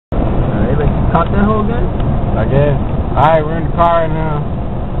throughout that whole game? I guess. Alright, we're in the car right now.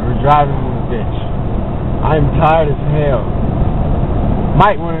 We're driving in the bitch. I'm tired as hell.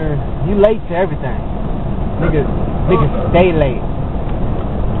 Mike he late to everything. Nigga stay late.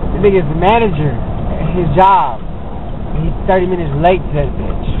 The nigga's the manager at his job. And he's 30 minutes late to that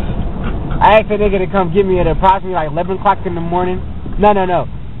bitch. I asked that nigga to come get me at approximately like 11 o'clock in the morning. No.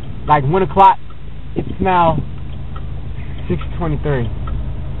 Like 1 o'clock. It's now 6:23.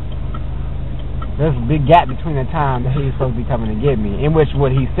 There's a big gap between the time that he was supposed to be coming to get me, in which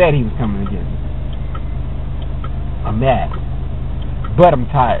what he said he was coming to get me. I'm mad. But I'm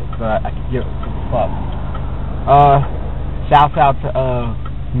tired, so I can give a fuck. Shouts out to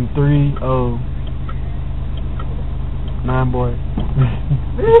 309 boys.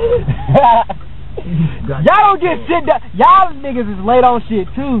 Y'all don't get shit done. Y'all niggas is late on shit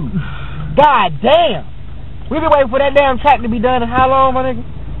too. God damn. We been waiting for that damn track to be done in how long, my nigga?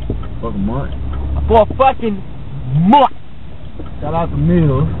 Fucking month. For a fucking month. Shout out to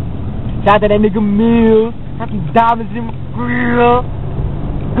Mills. Shout out to that nigga Mills. Got some diamonds in my grill.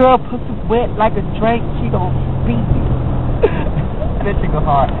 Girl, pussy wet like a drink. She gon' beat you. That shit go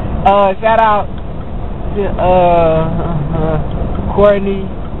hard. Shout out to Courtney.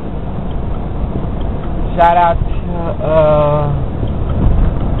 Shout out to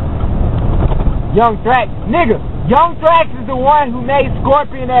Young Thrax. Nigga, Young Thrax is the one who made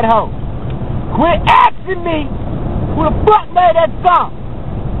Scorpion that hoe. Quit asking me who the fuck made that song.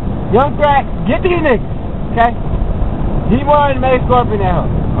 Young Thrax, get these niggas, okay? He wanted to make Scorpion that hoe,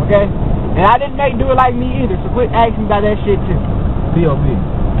 okay? And I didn't do it like me either, so quit asking about that shit too. P.O.B.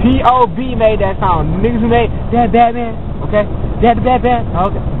 P.O.B. made that song. The niggas who made that Batman, okay? That the Batman,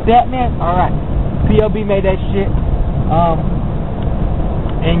 okay? Batman, alright. P.O.B. made that shit.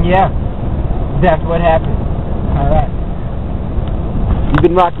 And yeah, that's what happened. Alright. You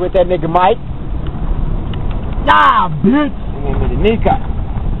been rocking with that nigga Mike? Nah, bitch! And then Nico.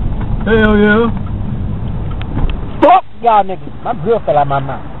 Hell yeah. Fuck y'all niggas. My grill fell out my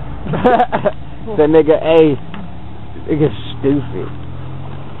mouth. That nigga, hey, nigga stupid.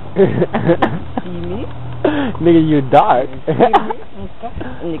 See me? Nigga, you dark.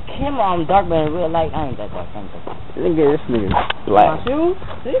 In the camera, I'm dark, but in real life, I ain't that dark. Nigga, this nigga's black. My shoes?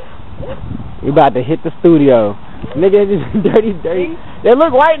 See? We about to hit the studio. Nigga, just dirty. They look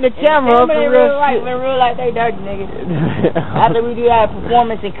white in the camera. They real life, in real life, they dirty, nigga. After we do that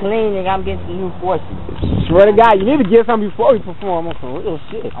performance and cleaning, I'm getting some new forces. Swear to God, you need to get some before we perform on some real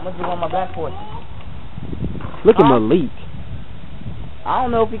shit. I'm gonna do one of my black forces. Look at Malik. I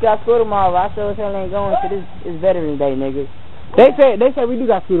don't know if he got school tomorrow, but I sure as hell ain't going to this. It's Veterans Day, nigga. They say we do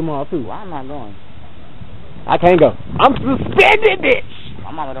got school tomorrow too. Why am I going? I can't go. I'm suspended, bitch.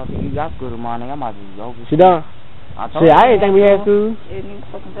 My mama don't think you got school tomorrow, nigga. I'm about to go. She done? Shit, I didn't think we had school.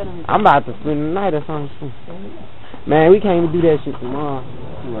 I'm about to spend the night or something. Man, we can't even do that shit tomorrow.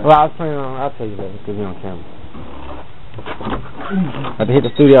 Well, I was planning on. I'll tell you later because we on camera. I have to hit the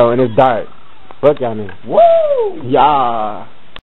studio and it's dark. Fuck y'all niggas. Woo! Yeah.